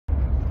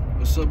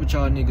What's up with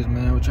y'all niggas,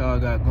 man? What y'all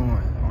got going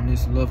on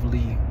this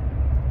lovely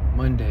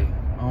Monday?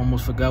 I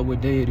almost forgot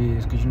what day it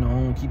is, cause you know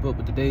I don't keep up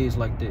with the days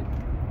like that.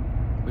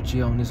 But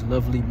yeah, on this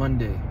lovely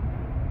Monday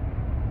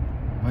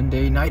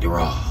night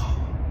raw.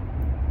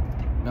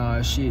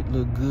 Nah, shit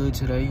look good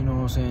today, you know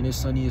what I'm saying? It's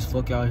sunny as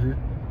fuck out here.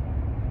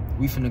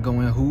 We finna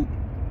go in hoop,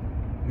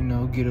 you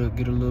know, get a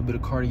little bit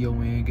of cardio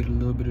in, get a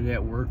little bit of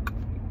that work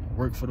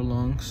for the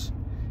lungs,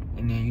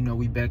 and then you know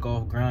we back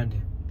off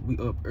grinding. We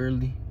up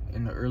early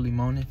in the early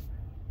morning.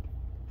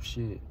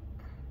 Shit,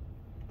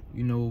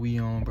 you know what we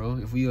on, bro.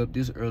 If we up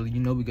this early, you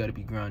know we gotta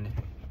be grinding.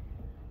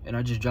 And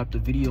I just dropped a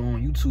video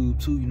on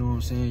YouTube too, you know what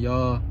I'm saying?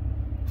 Y'all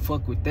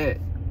fuck with that.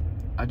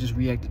 I just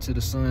reacted to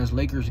the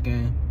Suns-Lakers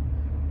game.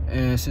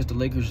 And since the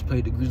Lakers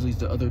played the Grizzlies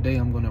the other day,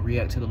 I'm gonna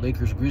react to the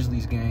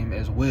Lakers-Grizzlies game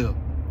as well.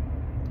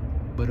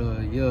 But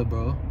yeah,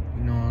 bro,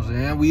 you know what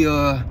I'm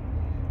saying?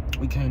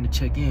 We came to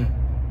check in.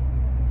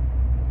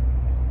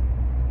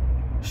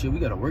 Shit, we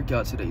got a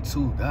workout today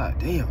too. God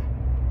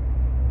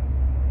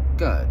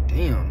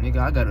damn, nigga,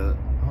 I gotta,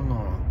 hold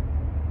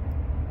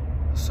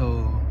on.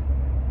 So,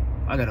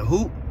 I gotta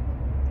hoop,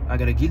 I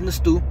gotta get in the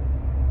stool,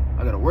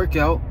 I gotta work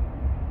out.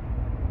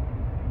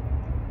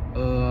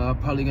 I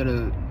probably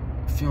gotta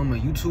film a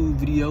YouTube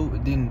video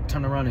and then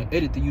turn around and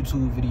edit the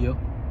YouTube video.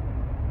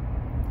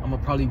 I'm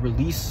gonna probably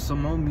release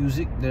some more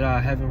music that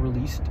I haven't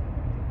released.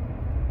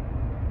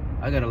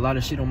 I got a lot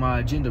of shit on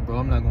my agenda, bro,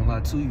 I'm not gonna lie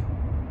to you.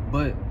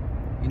 But,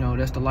 you know,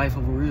 that's the life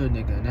of a real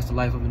nigga, and that's the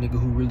life of a nigga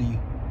who really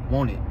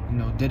want it, you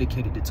know,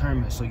 dedicated,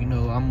 determined. So, you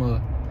know, I'ma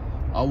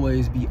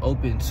always be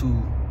open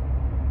to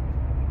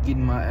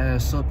getting my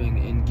ass up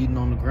and getting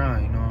on the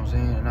grind, you know what I'm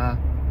saying? And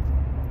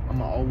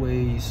I'ma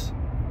always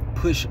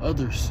push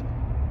others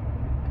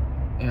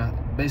and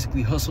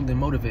basically hustle and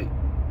motivate.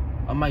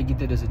 I might get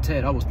that as a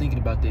tat. I was thinking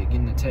about that,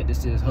 getting a tat that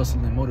says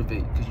hustle and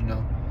motivate, because, you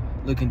know,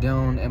 looking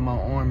down at my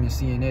arm and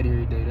seeing that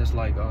every day, that's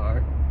like, all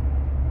right,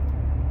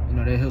 you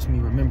know, that helps me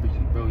remember you,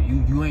 bro.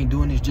 You ain't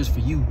doing this just for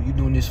you. You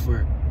doing this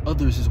for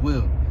others as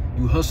well.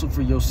 You hustle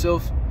for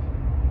yourself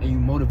and you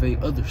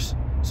motivate others.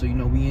 So, you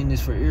know, we in this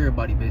for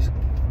everybody,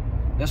 basically.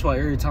 That's why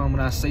every time when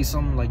I say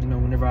something, like, you know,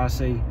 whenever I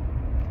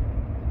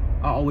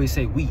always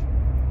say we.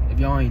 If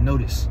y'all ain't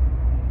noticed,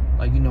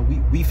 like, you know,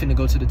 we finna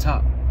go to the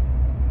top.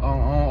 I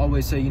don't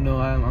always say, you know,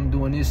 I'm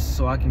doing this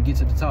so I can get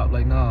to the top.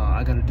 Like, nah,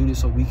 I gotta do this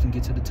so we can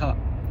get to the top.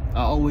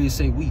 I always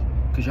say we,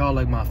 because y'all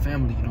like my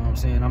family, you know what I'm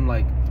saying?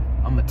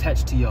 I'm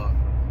attached to y'all,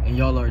 and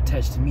y'all are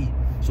attached to me.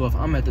 So if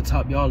I'm at the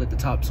top, y'all at the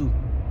top too.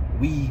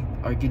 We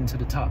are getting to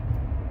the top.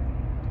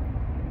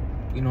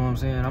 You know what I'm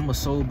saying? I'm a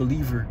sole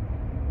believer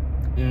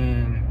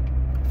in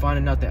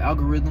finding out the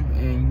algorithm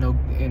and, you know,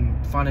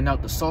 and finding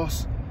out the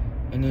sauce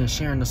and then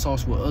sharing the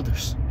sauce with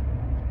others.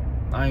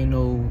 I ain't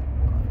no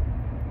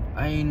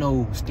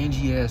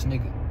stingy ass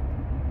nigga.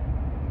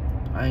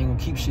 I ain't gonna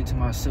keep shit to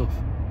myself.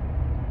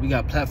 We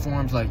got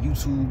platforms like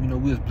YouTube, you know,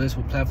 we was blessed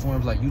with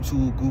platforms like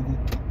YouTube, Google.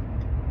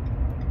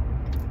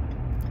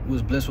 We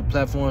was blessed with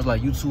platforms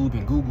like YouTube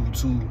and Google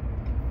to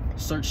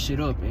search shit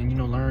up and, you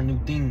know, learn new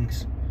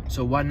things.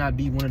 So why not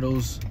be one of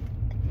those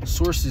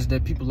sources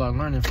that people are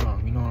learning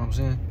from, you know what I'm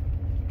saying?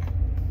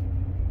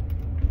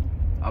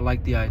 I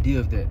like the idea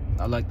of that.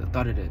 I like the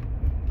thought of that.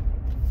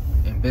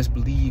 And best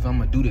believe I'm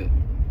gonna do that.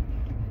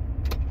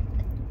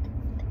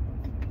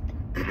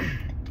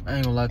 I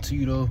ain't gonna lie to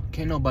you though.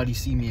 Can't nobody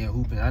see me at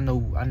hooping. I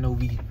know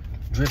we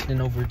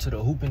drifting over to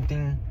the hooping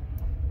thing,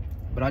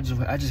 but I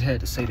just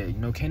had to say that, you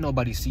know, can't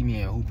nobody see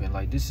me at hooping.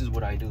 Like, this is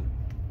what I do.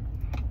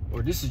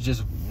 Or this is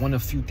just one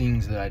of few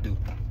things that I do.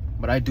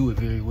 But I do it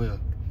very well.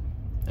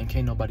 And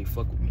can't nobody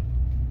fuck with me.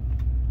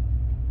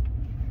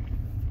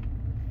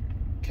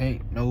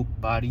 Can't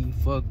nobody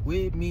fuck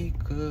with me,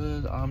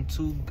 cause I'm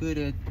too good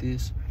at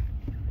this.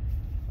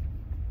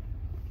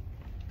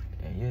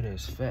 And yeah,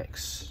 that's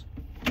facts.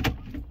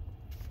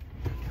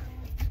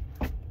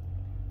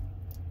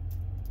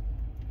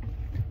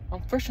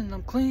 I'm fresh and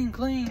I'm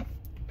clean.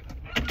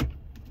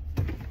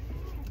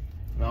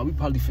 Nah, we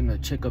probably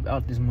finna check up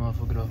out this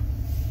motherfucker though.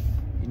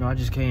 You know, I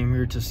just came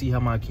here to see how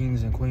my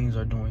kings and queens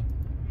are doing.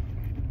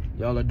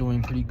 Y'all are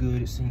doing pretty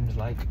good, it seems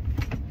like.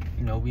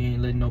 You know, we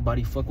ain't letting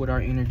nobody fuck with our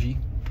energy.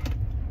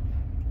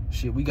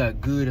 Shit, we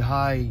got good,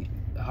 high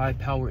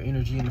power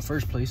energy in the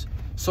first place,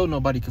 so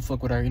nobody can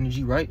fuck with our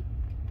energy, right?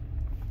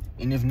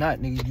 And if not,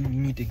 nigga, you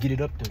need to get it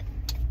up there.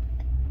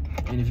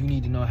 And if you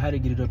need to know how to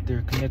get it up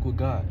there, connect with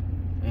God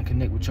and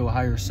connect with your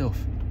higher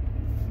self.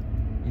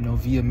 You know,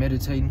 via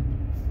meditating,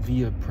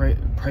 via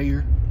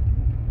prayer.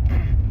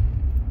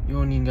 You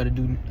don't even gotta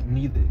do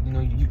neither. You know,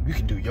 you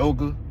can do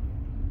yoga.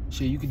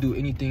 Shit, you can do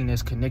anything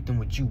that's connecting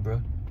with you,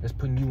 bro. That's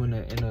putting you in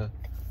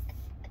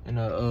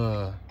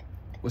a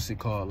what's it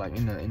called? Like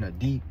in a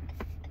deep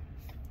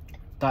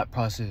thought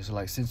process,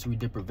 like sensory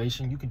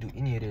deprivation. You can do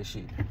any of that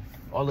shit.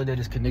 All of that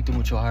is connecting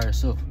with your higher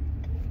self.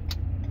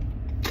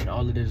 And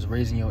all of that is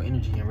raising your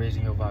energy and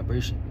raising your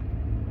vibration.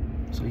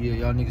 So yeah,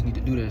 y'all niggas need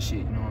to do that shit,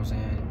 you know what I'm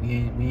saying?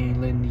 We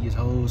ain't letting these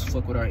hoes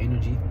fuck with our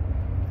energy.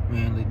 We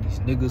ain't letting these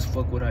niggas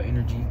fuck with our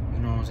energy, you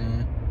know what I'm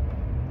saying?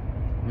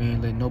 We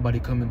ain't letting nobody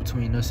come in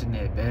between us and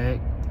that bag.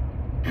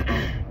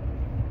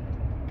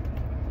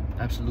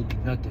 Absolutely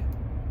nothing.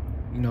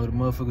 You know, the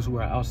motherfuckers who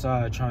are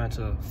outside trying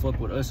to fuck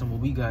with us and what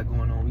we got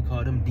going on, we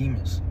call them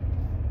demons.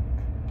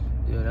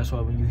 Yeah, that's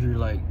why when you hear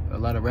like a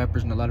lot of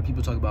rappers and a lot of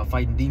people talk about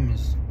fighting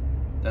demons,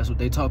 that's what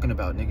they talking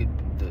about, nigga.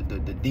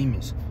 The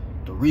demons,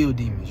 the real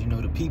demons, you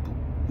know, the people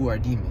who are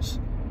demons.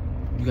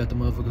 You got the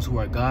motherfuckers who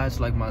are gods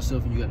like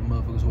myself, and you got the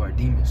motherfuckers who are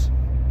demons.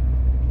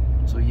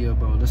 So yeah,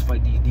 bro, let's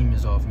fight these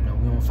demons off. You know,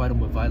 we don't fight them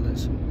with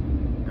violence,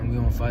 and we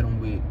don't fight them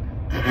with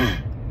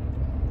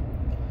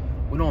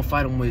we don't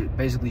fight them with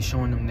basically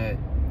showing them that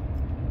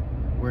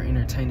we're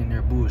entertaining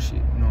their bullshit.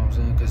 You know what I'm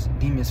saying? Because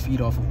demons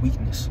feed off of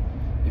weakness.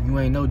 If you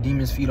ain't know,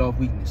 demons feed off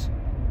weakness.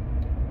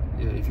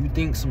 Yeah, if you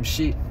think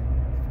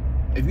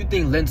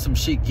letting some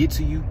shit get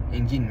to you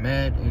and getting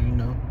mad and, you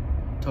know,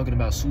 talking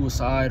about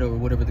suicide or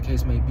whatever the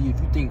case may be,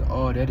 if you think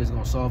all that is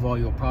gonna solve all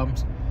your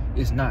problems,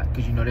 it's not,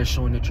 because, you know, that's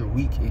showing that you're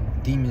weak, and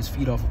demons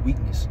feed off of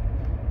weakness.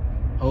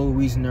 Whole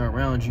reason they're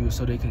around you is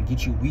so they can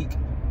get you weak,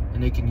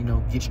 and they can, you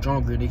know, get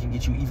stronger, and they can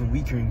get you even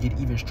weaker and get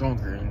even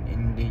stronger,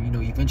 and then, you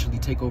know, eventually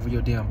take over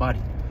your damn body,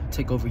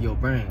 take over your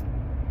brain,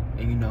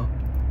 and, you know,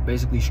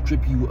 basically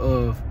strip you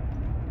of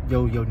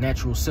your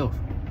natural self,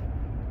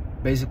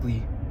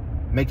 basically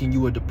making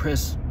you a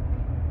depressed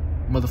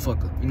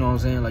motherfucker. You know what I'm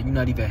saying? Like, you're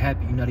not even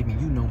happy, you're not even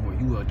you no more,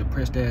 you a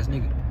depressed ass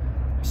nigga.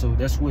 So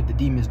that's what the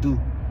demons do.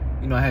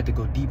 You know, I had to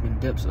go deep in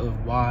depths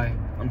of why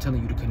I'm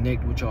telling you to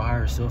connect with your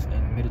higher self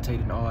and meditate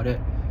and all that.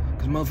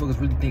 Because motherfuckers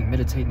really think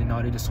meditating and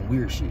all that is some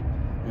weird shit.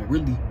 When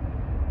really,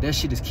 that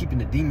shit is keeping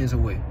the demons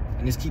away.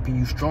 And it's keeping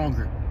you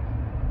stronger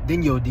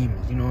than your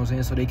demons. You know what I'm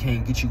saying? So they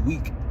can't get you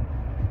weak.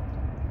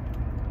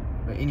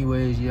 But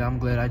anyways, yeah, I'm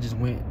glad I just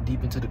went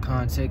deep into the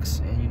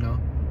context and, you know,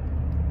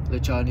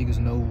 let y'all niggas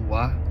know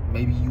why.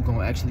 Maybe you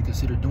gonna actually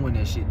consider doing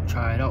that shit and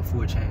try it out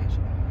for a change.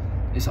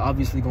 It's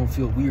obviously gonna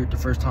feel weird the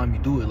first time you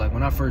do it. Like,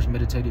 when I first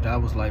meditated, I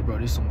was like, bro,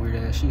 this is some weird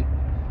ass shit.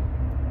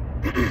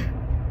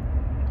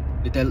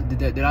 Did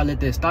I let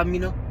that stop me,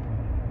 though?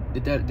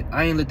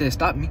 I ain't let that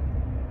stop me.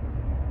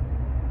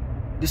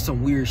 This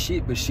some weird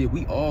shit, but shit,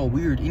 we all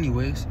weird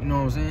anyways, you know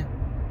what I'm saying?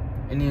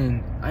 And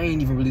then I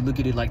ain't even really look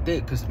at it like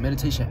that, because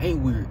meditation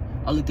ain't weird.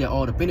 I looked at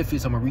all the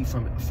benefits I'm gonna reap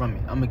from it.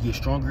 I'm gonna get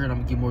stronger, and I'm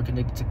gonna get more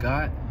connected to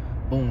God.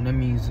 Boom, that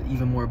means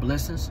even more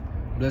blessings.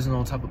 Blessings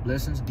on top of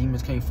blessings.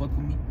 Demons can't fuck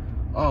with me.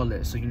 All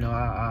that. So, you know,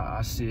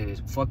 I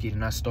said fuck it,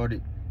 and I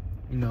started,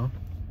 you know,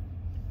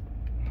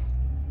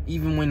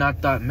 even when I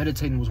thought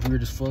meditating was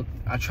weird as fuck,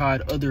 I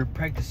tried other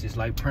practices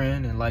like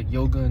praying and like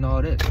yoga and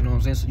all that, you know what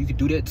I'm saying? So you could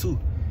do that too.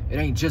 It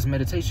ain't just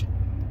meditation.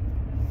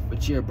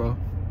 But yeah, bro,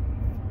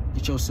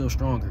 get yourself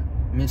stronger,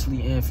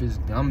 mentally and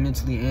physically. I'm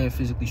mentally and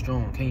physically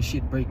strong. Can't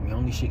shit break me.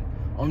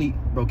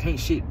 Bro, can't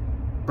shit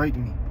break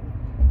me.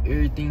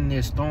 Everything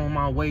that's thrown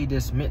my way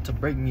that's meant to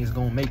break me is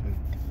gonna make me.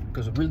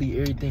 Because really,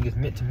 everything is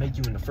meant to make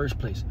you in the first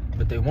place.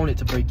 But they want it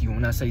to break you.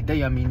 When I say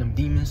they, I mean them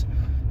demons,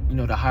 you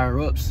know, the higher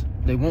ups.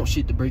 They want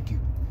shit to break you.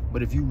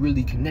 But if you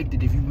really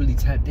connected, if you really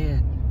tapped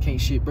in, can't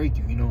shit break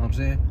you. You know what I'm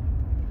saying?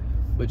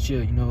 But yeah,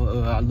 you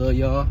know, I love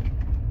y'all.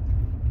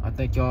 I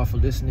thank y'all for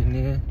listening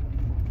in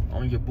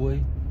on your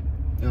boy,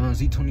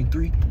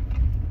 Z23.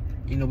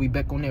 You know, we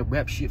back on that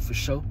rap shit for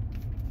sure.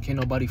 Can't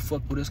nobody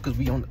fuck with us because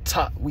we on the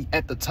top. We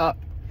at the top.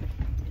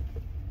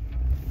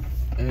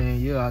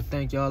 And yeah, I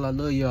thank y'all. I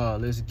love y'all.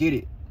 Let's get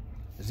it.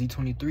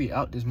 Z23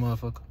 out this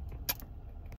motherfucker.